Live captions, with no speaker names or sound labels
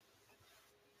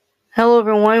Hello,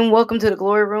 everyone. Welcome to the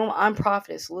Glory Room. I'm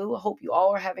Prophetess Lou. I hope you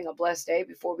all are having a blessed day.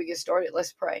 Before we get started,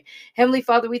 let's pray. Heavenly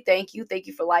Father, we thank you. Thank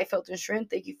you for life, health, and strength.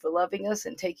 Thank you for loving us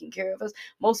and taking care of us.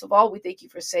 Most of all, we thank you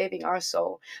for saving our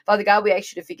soul. Father God, we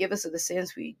ask you to forgive us of the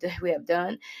sins we have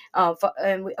done.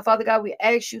 Father God, we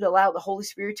ask you to allow the Holy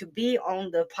Spirit to be on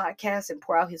the podcast and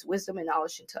pour out his wisdom and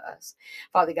knowledge into us.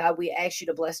 Father God, we ask you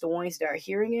to bless the ones that are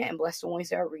hearing it and bless the ones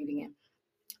that are reading it.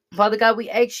 Father God, we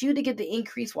ask you to get the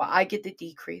increase while I get the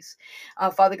decrease.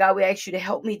 Father God, we ask you to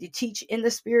help me to teach in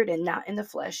the spirit and not in the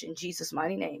flesh. In Jesus'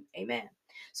 mighty name, amen.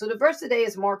 So the verse today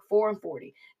is Mark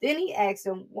 4:40. Then he asked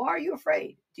them, why are you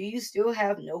afraid? Do you still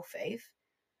have no faith?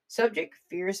 Subject,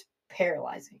 fears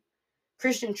paralyzing.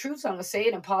 Christian truths, I'm going to say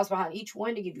it and pause behind each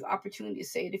one to give you opportunity to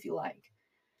say it if you like.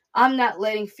 I'm not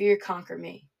letting fear conquer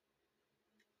me.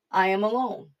 I am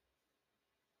alone.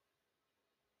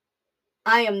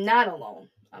 I am not alone.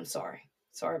 I'm sorry.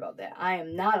 Sorry about that. I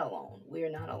am not alone. We are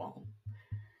not alone.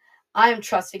 I am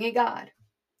trusting in God.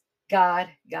 God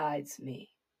guides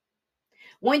me.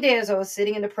 One day, as I was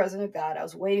sitting in the presence of God, I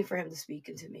was waiting for him to speak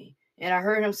unto me. And I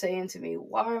heard him saying to me,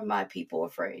 why are my people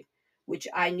afraid? Which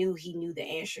I knew he knew the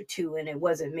answer to, and it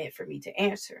wasn't meant for me to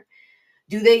answer.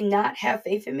 Do they not have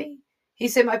faith in me? He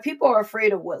said, my people are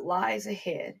afraid of what lies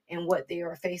ahead and what they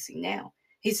are facing now.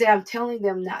 He said, I'm telling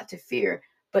them not to fear,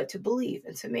 but to believe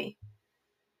into me.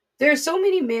 There are so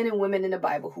many men and women in the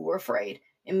Bible who were afraid,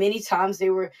 and many times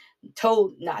they were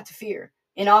told not to fear.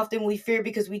 And often we fear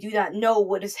because we do not know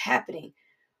what is happening.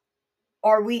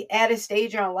 Are we at a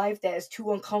stage in our life that is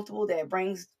too uncomfortable that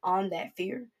brings on that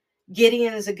fear?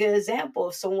 Gideon is a good example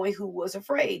of someone who was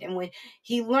afraid. And when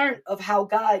he learned of how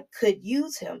God could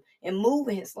use him and move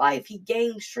in his life, he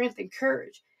gained strength and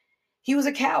courage. He was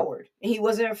a coward and he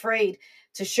wasn't afraid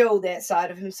to show that side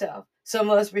of himself.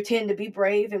 Some of us pretend to be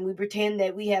brave and we pretend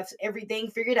that we have everything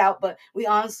figured out, but we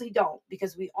honestly don't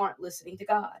because we aren't listening to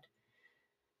God.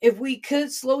 If we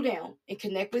could slow down and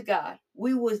connect with God,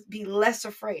 we would be less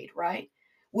afraid, right?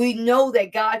 We know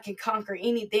that God can conquer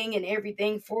anything and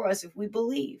everything for us if we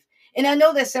believe. And I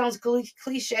know that sounds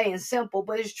cliche and simple,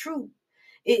 but it's true.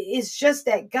 It's just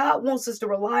that God wants us to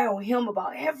rely on him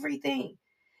about everything.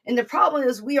 And the problem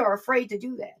is we are afraid to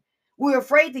do that. We're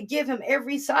afraid to give him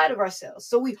every side of ourselves.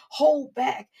 So we hold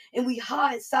back and we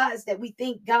hide sides that we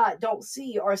think God don't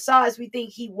see or sides we think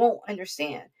he won't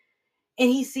understand. And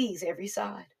he sees every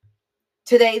side.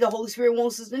 Today, the Holy Spirit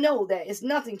wants us to know that it's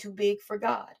nothing too big for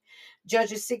God.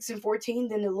 Judges 6:14,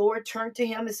 then the Lord turned to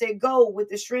him and said, go with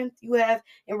the strength you have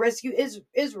and rescue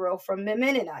Israel from the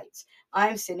Mennonites. I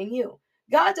am sending you.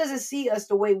 God doesn't see us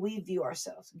the way we view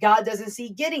ourselves. God doesn't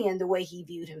see Gideon the way he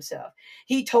viewed himself.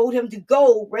 He told him to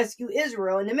go rescue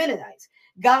Israel and the Mennonites.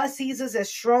 God sees us as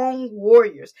strong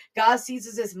warriors. God sees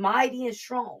us as mighty and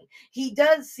strong. He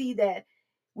does see that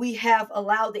we have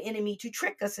allowed the enemy to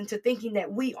trick us into thinking that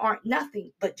we aren't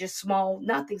nothing but just small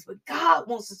nothings. But God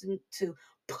wants us to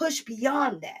push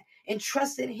beyond that and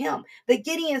trust in him. But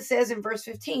Gideon says in verse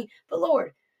 15, but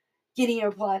Lord, Gideon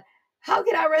replied, how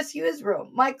can I rescue Israel?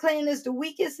 My clan is the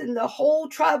weakest in the whole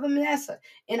tribe of Manasseh,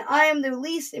 and I am the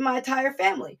least in my entire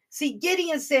family. See,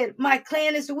 Gideon said, my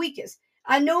clan is the weakest.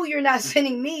 I know you're not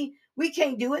sending me. We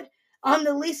can't do it. I'm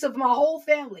the least of my whole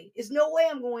family. There's no way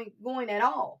I'm going at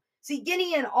all. See,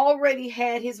 Gideon already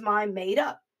had his mind made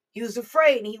up. He was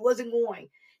afraid and he wasn't going.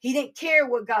 He didn't care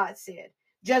what God said.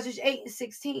 Judges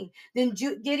 8:16. Then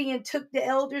Gideon took the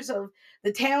elders of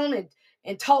the town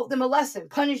and taught them a lesson,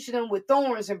 punished them with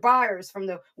thorns and briars from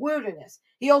the wilderness.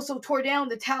 He also tore down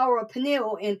the tower of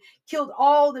Peniel and killed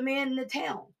all the men in the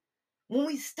town. When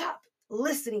we stop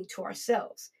listening to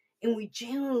ourselves and we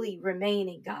genuinely remain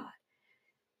in God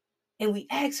and we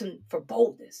ask him for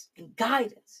boldness and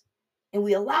guidance and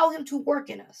we allow him to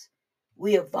work in us,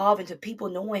 we evolve into people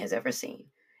no one has ever seen.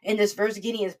 In this verse,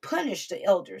 Gideon punished the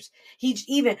elders. He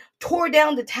even tore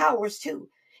down the towers too.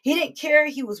 He didn't care.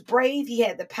 He was brave. He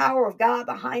had the power of God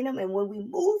behind him. And when we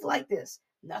move like this,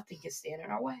 nothing can stand in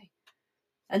our way.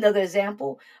 Another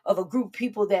example of a group of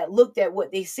people that looked at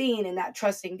what they seen and not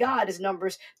trusting God is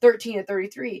Numbers 13 and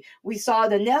 33. We saw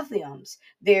the Nephilims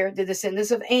there, the descendants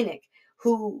of Anak,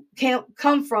 who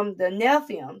come from the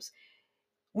Nephilims.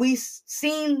 We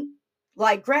seen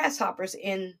like grasshoppers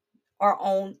in our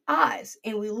own eyes,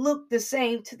 and we look the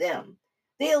same to them.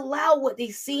 They allow what they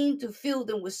seem to fill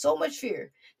them with so much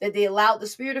fear that they allowed the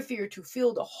spirit of fear to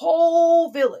fill the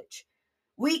whole village.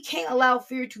 We can't allow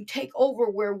fear to take over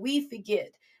where we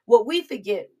forget what we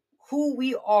forget who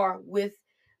we are with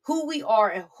who we are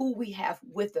and who we have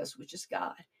with us, which is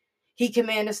God. He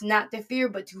commands us not to fear,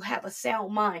 but to have a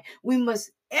sound mind. We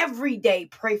must every day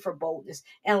pray for boldness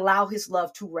and allow his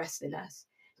love to rest in us.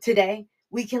 Today,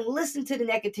 We can listen to the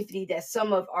negativity that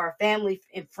some of our family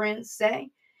and friends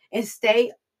say and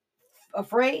stay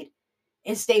afraid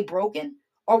and stay broken,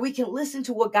 or we can listen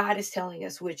to what God is telling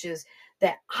us, which is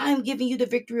that I'm giving you the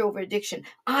victory over addiction.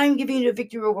 I'm giving you the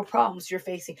victory over problems you're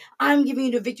facing. I'm giving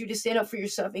you the victory to stand up for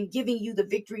yourself and giving you the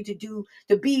victory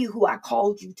to be who I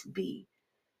called you to be.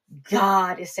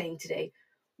 God is saying today,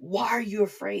 why are you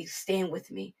afraid? Stand with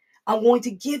me. I'm going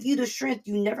to give you the strength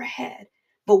you never had,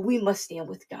 but we must stand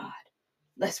with God.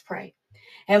 Let's pray.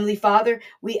 Heavenly Father,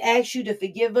 we ask you to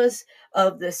forgive us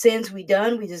of the sins we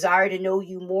done. We desire to know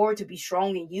you more, to be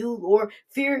strong in you. Lord,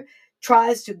 fear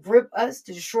tries to grip us,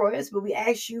 to destroy us, but we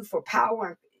ask you for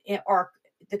power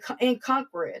and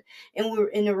conquer it, and we're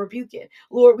in to rebuke it.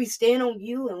 Lord, we stand on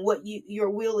you and what your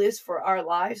will is for our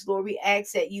lives. Lord, we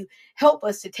ask that you help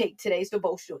us to take today's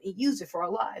devotional and use it for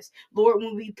our lives. Lord,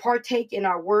 when we partake in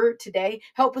our word today,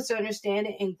 help us to understand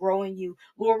it and grow in you.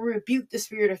 Lord, we rebuke the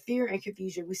spirit of fear and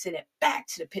confusion. We send it back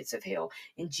to the pits of hell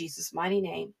in Jesus' mighty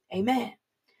name. Amen.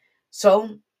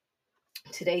 So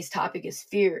today's topic is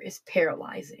fear is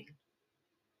paralyzing.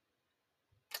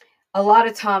 A lot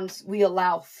of times we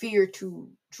allow fear to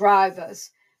drive us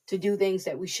to do things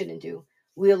that we shouldn't do.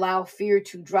 We allow fear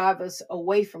to drive us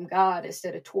away from God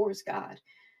instead of towards God.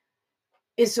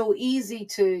 It's so easy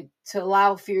to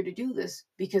allow fear to do this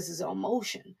because it's an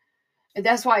emotion. And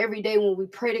that's why every day when we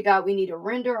pray to God, we need to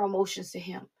render our emotions to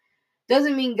him.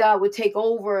 Doesn't mean God would take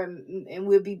over and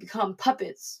we'll become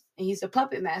puppets and he's the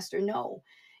puppet master. No.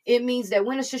 It means that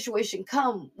when a situation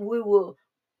comes, we will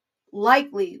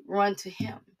likely run to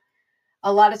him.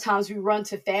 A lot of times we run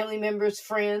to family members,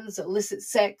 friends, illicit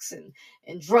sex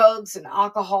and drugs and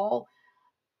alcohol.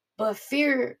 But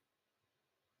fear,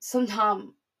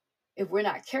 sometimes, if we're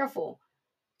not careful,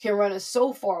 can run us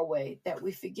so far away that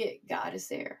we forget God is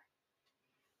there.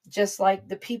 Just like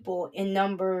the people in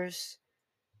Numbers,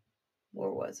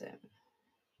 where was it?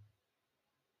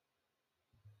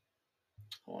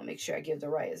 I want to make sure I give the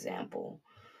right example.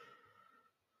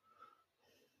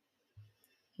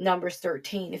 Numbers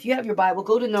 13. If you have your Bible,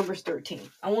 go to Numbers 13.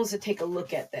 I want us to take a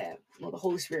look at that. Well, the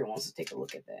Holy Spirit wants us to take a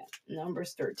look at that.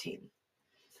 Numbers 13.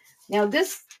 Now,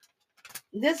 this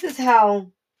is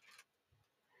how,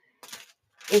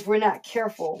 if we're not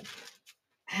careful,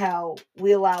 how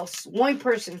we allow one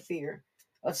person's fear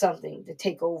of something to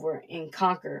take over and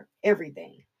conquer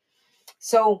everything.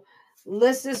 So,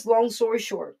 let's just long story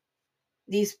short.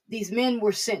 These men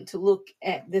were sent to look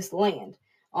at this land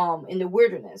in the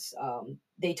wilderness.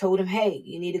 They told him, hey,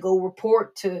 you need to go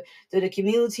report to the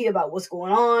community about what's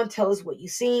going on. Tell us what you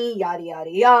seen, yada,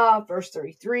 yada, yada. Verse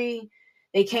 33.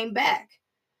 They came back.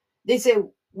 They said,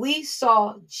 we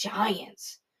saw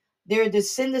giants. They're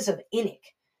descendants of Enoch.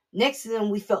 Next to them,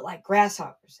 we felt like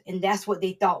grasshoppers. And that's what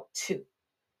they thought too.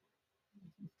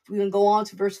 We can go on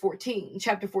to verse 14.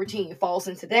 Chapter 14, it falls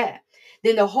into that.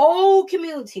 Then the whole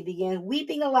community began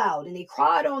weeping aloud, and they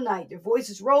cried all night. Their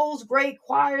voices rose, great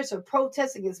choirs of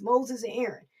protest against Moses and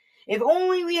Aaron. If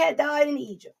only we had died in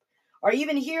Egypt, or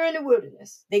even here in the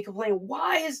wilderness. They complained,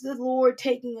 why is the Lord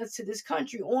taking us to this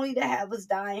country only to have us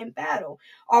die in battle?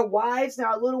 Our wives and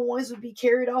our little ones would be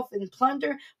carried off in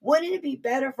plunder. Wouldn't it be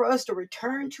better for us to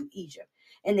return to Egypt?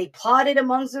 And they plotted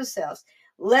amongst themselves,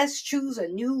 let's choose a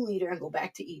new leader and go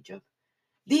back to Egypt.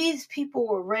 These people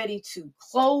were ready to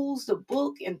close the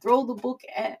book and throw the book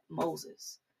at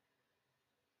Moses.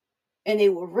 And they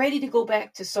were ready to go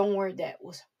back to somewhere that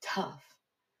was tough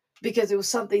because it was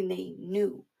something they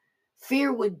knew.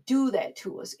 Fear would do that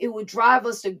to us. It would drive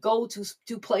us to go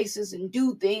to places and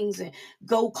do things and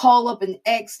go call up an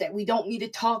ex that we don't need to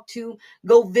talk to,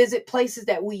 go visit places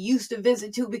that we used to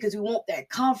visit to because we want that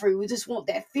comfort. We just want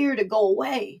that fear to go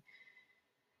away.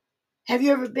 Have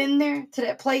you ever been there to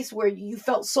that place where you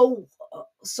felt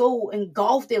so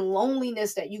engulfed in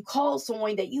loneliness that you called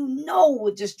someone that you know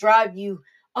would just drive you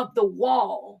up the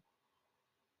wall?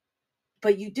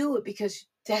 But you do it because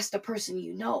that's the person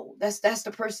you know. That's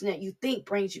the person that you think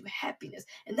brings you happiness.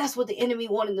 And that's what the enemy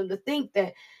wanted them to think,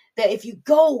 that if you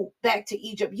go back to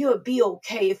Egypt, you'll be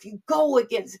okay. If you go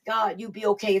against God, you'll be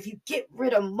okay. If you get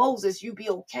rid of Moses, you'll be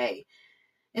okay.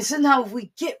 And somehow if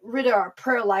we get rid of our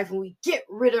prayer life and we get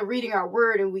rid of reading our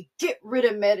word and we get rid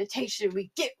of meditation, we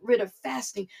get rid of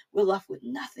fasting, we're left with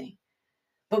nothing.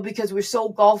 But because we're so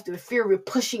engulfed in fear, we're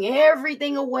pushing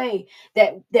everything away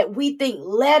that we think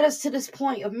led us to this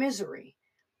point of misery.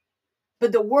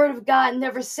 But the word of God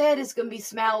never said it's going to be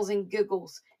smiles and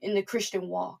giggles in the Christian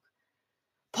walk.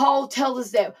 Paul tells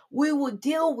us that we will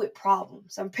deal with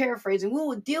problems. I'm paraphrasing. We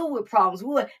will deal with problems.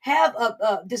 We will have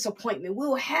a disappointment. We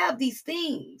will have these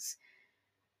things.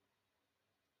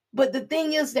 But the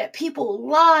thing is that people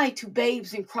lie to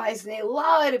babes in Christ, and they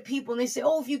lie to people, and they say,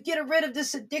 oh, if you get rid of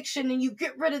this addiction and you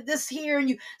get rid of this here and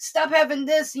you stop having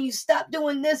this and you stop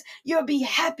doing this, you'll be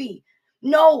happy.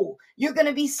 No, you're going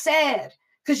to be sad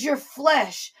because your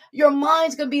flesh, your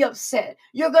mind's going to be upset.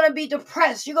 You're going to be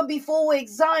depressed. You're going to be full of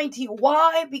anxiety.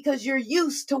 Why? Because you're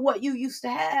used to what you used to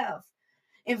have,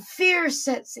 and fear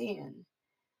sets in.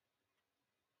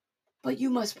 But you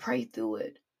must pray through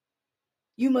it.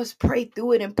 You must pray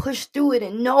through it and push through it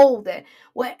and know that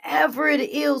whatever it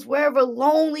is, wherever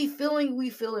lonely feeling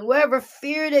we feeling, wherever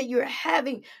fear that you're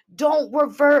having, don't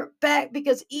revert back,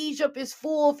 because Egypt is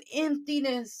full of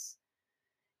emptiness.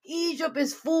 Egypt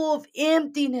is full of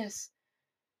emptiness.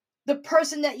 The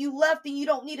person that you left and you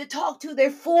don't need to talk to, they're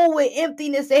full with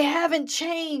emptiness. They haven't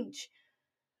changed.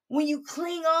 When you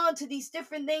cling on to these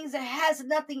different things that has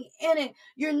nothing in it,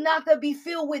 you're not going to be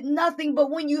filled with nothing.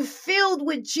 But when you're filled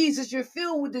with Jesus, you're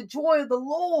filled with the joy of the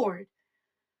Lord.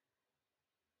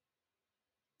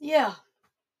 Yeah,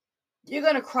 you're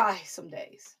going to cry some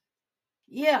days.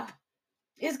 Yeah,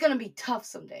 it's going to be tough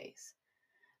some days.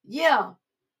 Yeah,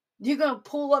 you're going to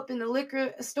pull up in the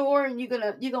liquor store and we going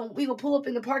to pull up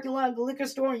in the parking lot of the liquor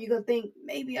store and you're going to think,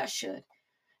 maybe I should.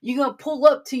 You're going to pull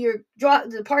up to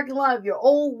the parking lot of your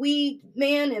old weed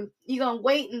man and you're going to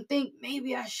wait and think,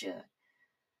 maybe I should.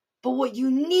 But what you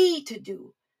need to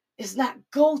do is not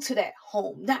go to that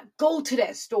home, not go to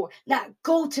that store, not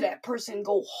go to that person,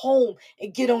 go home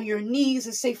and get on your knees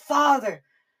and say, Father,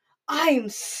 I am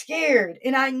scared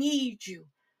and I need you.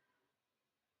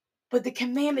 But the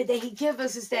commandment that he gives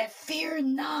us is that fear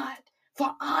not,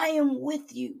 for I am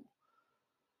with you.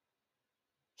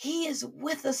 He is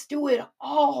with us through it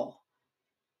all.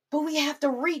 But we have to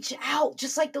reach out,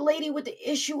 just like the lady with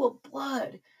the issue of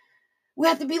blood. We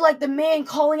have to be like the man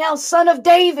calling out, Son of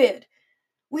David.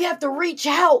 We have to reach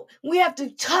out. We have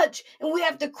to touch, and we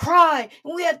have to cry,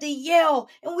 and we have to yell,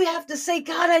 and we have to say,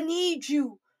 God, I need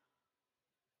you.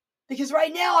 Because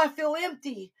right now I feel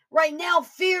empty. Right now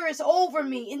fear is over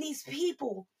me. And these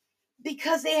people,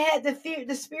 because they had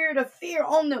the spirit of fear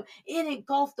on them, it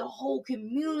engulfed the whole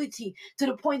community to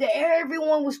the point that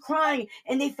everyone was crying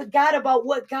and they forgot about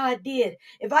what God did.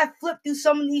 If I flip through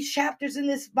some of these chapters in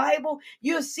this Bible,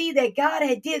 you'll see that God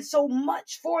had did so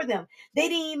much for them. They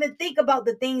didn't even think about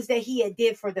the things that he had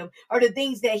did for them or the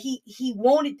things that he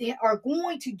wanted to, are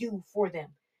going to do for them.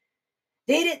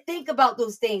 They didn't think about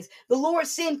those things. The Lord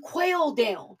sent quail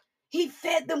down. He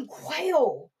fed them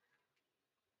quail.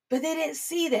 But they didn't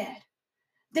see that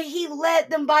he led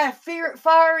them by a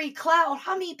fiery cloud.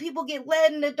 How many people get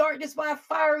led in the darkness by a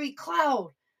fiery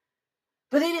cloud?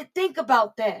 But they didn't think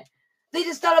about that. They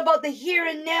just thought about the here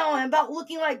and now and about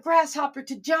looking like grasshopper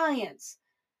to giants.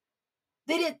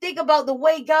 They didn't think about the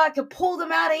way God could pull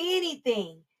them out of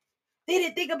anything. They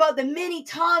didn't think about the many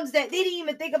times that, they didn't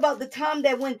even think about the time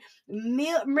that when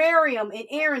Miriam and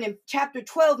Aaron in chapter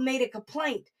 12 made a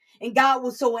complaint and God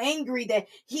was so angry that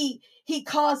he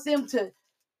caused them to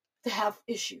have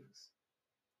issues.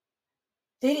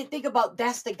 They didn't think about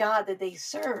that's the God that they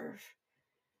serve.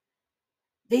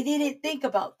 They didn't think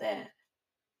about that.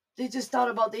 They just thought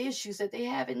about the issues that they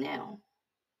have now.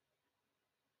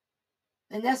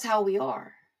 And that's how we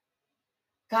are.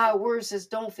 God's word says,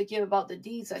 don't forget about the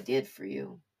deeds I did for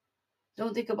you.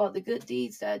 Don't think about the good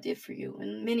deeds that I did for you.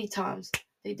 And many times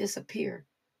they disappear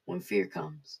when fear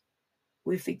comes.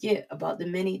 We forget about the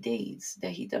many deeds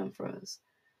that he done for us.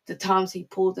 The times he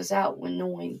pulled us out when no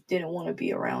one didn't want to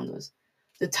be around us.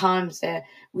 The times that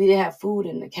we didn't have food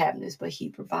in the cabinets, but he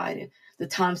provided. The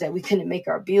times that we couldn't make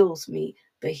our bills meet,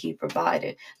 but he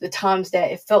provided. The times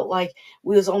that it felt like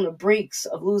we was on the brinks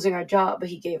of losing our job, but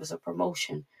he gave us a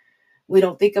promotion. We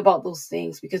don't think about those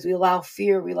things because we allow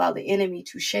fear, we allow the enemy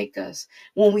to shake us.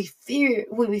 When we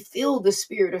feel the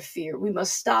spirit of fear, we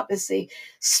must stop and say,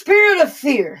 Spirit of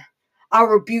fear, I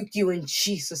rebuke you in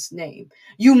Jesus' name.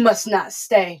 You must not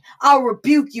stay. I'll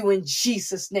rebuke you in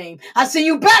Jesus' name. I send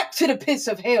you back to the pits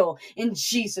of hell in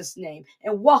Jesus' name,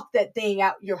 and walk that thing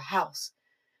out your house.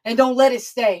 And don't let it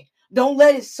stay. Don't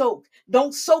let it soak.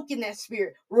 Don't soak in that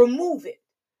spirit. Remove it.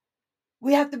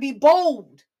 We have to be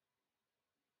bold.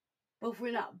 But if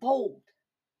we're not bold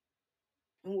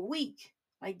and we're weak,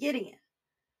 like Gideon,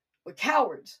 we're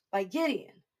cowards, like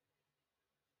Gideon,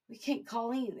 we can't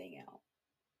call anything out.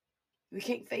 We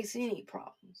can't face any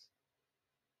problems.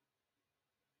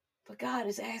 But God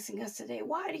is asking us today,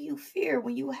 why do you fear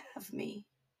when you have me?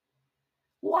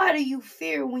 Why do you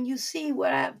fear when you see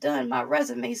what I have done? My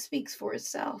resume speaks for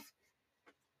itself.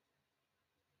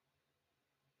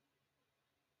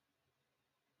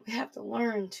 We have to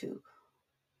learn to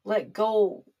let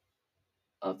go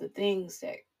of the things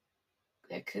that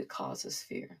that could cause us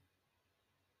fear.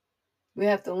 We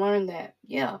have to learn that,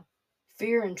 yeah,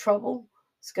 fear and trouble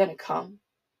is going to come.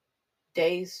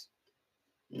 Days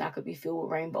not going to be filled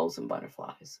with rainbows and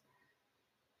butterflies.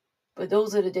 But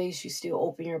those are the days you still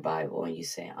open your Bible and you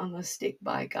say, I'm going to stick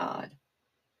by God.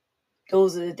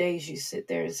 Those are the days you sit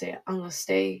there and say, I'm going to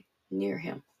stay near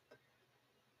him.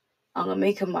 I'm going to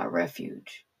make him my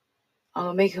refuge. I'm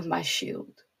going to make him my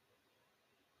shield.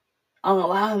 I'm going to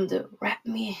allow him to wrap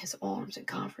me in his arms and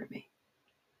comfort me.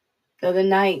 The other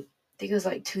night, I think it was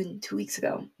like two weeks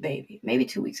ago, maybe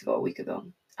 2 weeks ago, a week ago,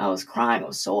 I was crying. I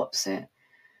was so upset.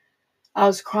 I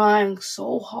was crying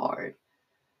so hard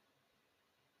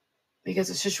because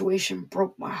the situation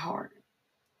broke my heart.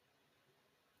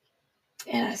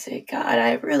 And I said, God,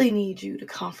 I really need you to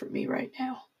comfort me right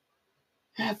now.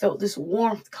 And I felt this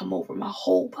warmth come over my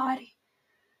whole body.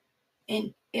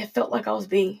 And it felt like I was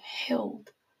being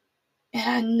held. And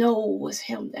I know it was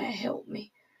him that helped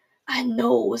me. I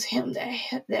know it was him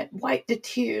that wiped the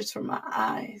tears from my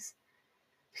eyes.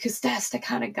 Because that's the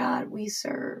kind of God we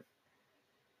serve.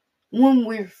 When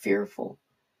we're fearful,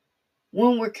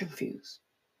 when we're confused,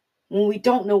 when we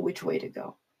don't know which way to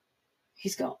go,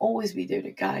 he's going to always be there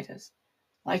to guide us.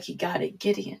 Like he guided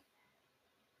Gideon.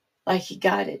 Like he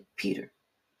guided Peter.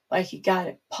 Like he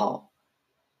guided Paul.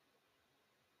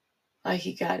 Like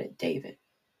he guided David.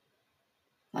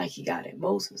 Like he guided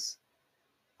Moses.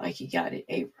 Like he guided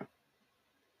Abram.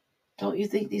 Don't you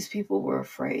think these people were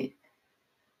afraid?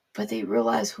 But they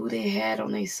realized who they had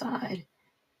on their side.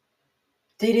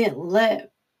 They didn't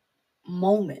let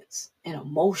moments and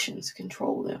emotions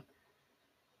control them.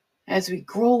 As we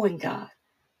grow in God,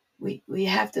 we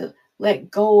have to let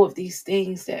go of these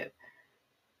things,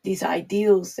 these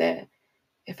ideals that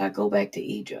if I go back to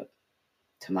Egypt,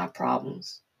 to my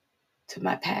problems, to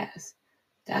my past,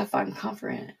 that I find comfort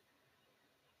in it.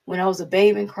 When I was a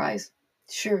babe in Christ,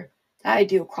 sure, that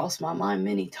ideal crossed my mind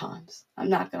many times. I'm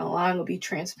not going to lie, I'm going to be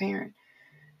transparent.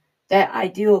 That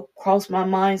ideal crossed my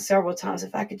mind several times.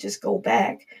 If I could just go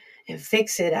back and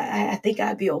fix it, I think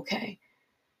I'd be okay.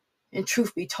 And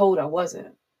truth be told, I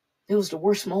wasn't. It was the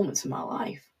worst moments in my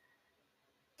life.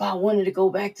 But I wanted to go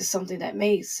back to something that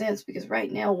made sense, because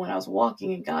right now when I was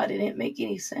walking in God, it didn't make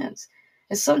any sense.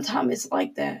 And sometimes it's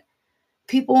like that.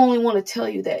 People only want to tell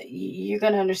you that you're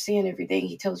going to understand everything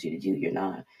he tells you to do. You're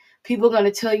not. People are going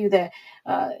to tell you that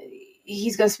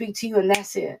he's going to speak to you and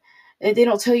that's it. They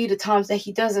don't tell you the times that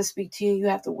he doesn't speak to you and you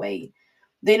have to wait.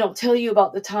 They don't tell you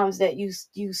about the times that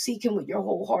you seek him with your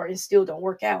whole heart and still don't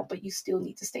work out, but you still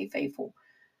need to stay faithful.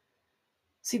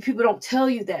 See, people don't tell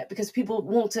you that because people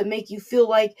want to make you feel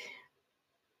like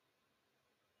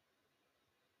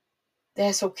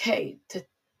that's okay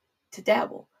to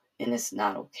dabble. And it's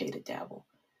not okay to dabble.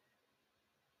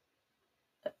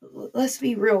 Let's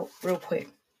be real quick.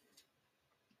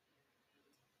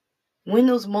 When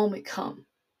those moments come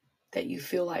that you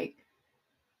feel like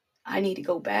I need to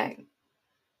go back,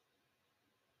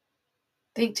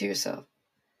 think to yourself,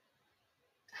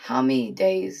 how many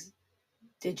days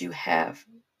did you have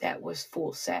that was full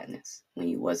of sadness when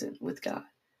you wasn't with God?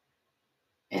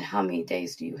 And how many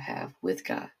days do you have with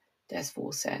God that's full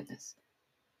of sadness?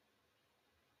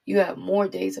 You have more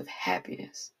days of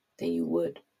happiness than you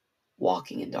would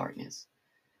walking in darkness.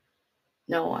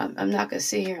 No, I'm not going to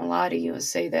sit here and lie to you and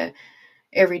say that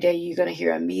every day you're going to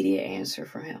hear an immediate answer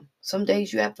from him. Some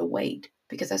days you have to wait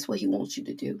because that's what he wants you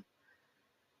to do.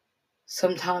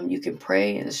 Sometimes you can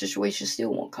pray and the situation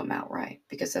still won't come out right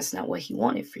because that's not what he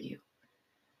wanted for you.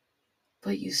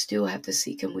 But you still have to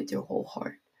seek him with your whole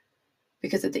heart.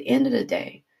 Because at the end of the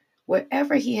day,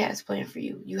 whatever he has planned for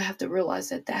you, you have to realize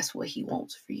that that's what he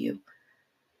wants for you.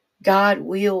 God's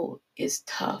will is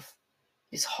tough.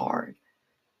 It's hard.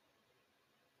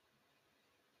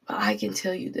 But I can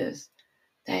tell you this,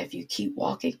 that if you keep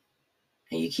walking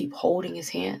and you keep holding his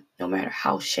hand, no matter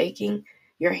how shaking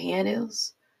your hand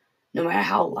is, no matter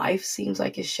how life seems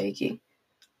like it's shaking,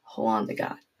 hold on to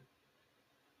God.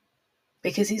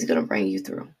 Because he's going to bring you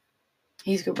through.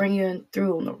 He's going to bring you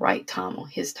through on the right time, on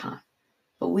his time.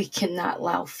 But we cannot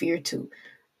allow fear to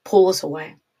pull us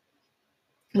away.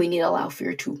 We need to allow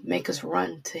fear to make us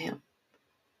run to him,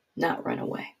 not run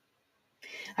away.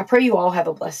 I pray you all have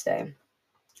a blessed day.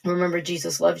 Remember,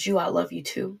 Jesus loves you. I love you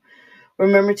too.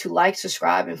 Remember to like,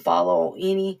 subscribe, and follow on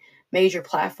any major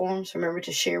platforms. Remember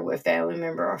to share with a family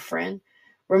member or friend.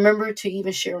 Remember to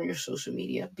even share on your social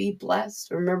media. Be blessed.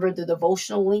 Remember, the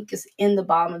devotional link is in the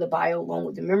bottom of the bio, along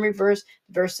with the memory verse,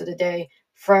 the verse of the day,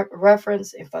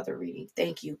 reference, and further reading.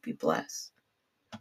 Thank you. Be blessed.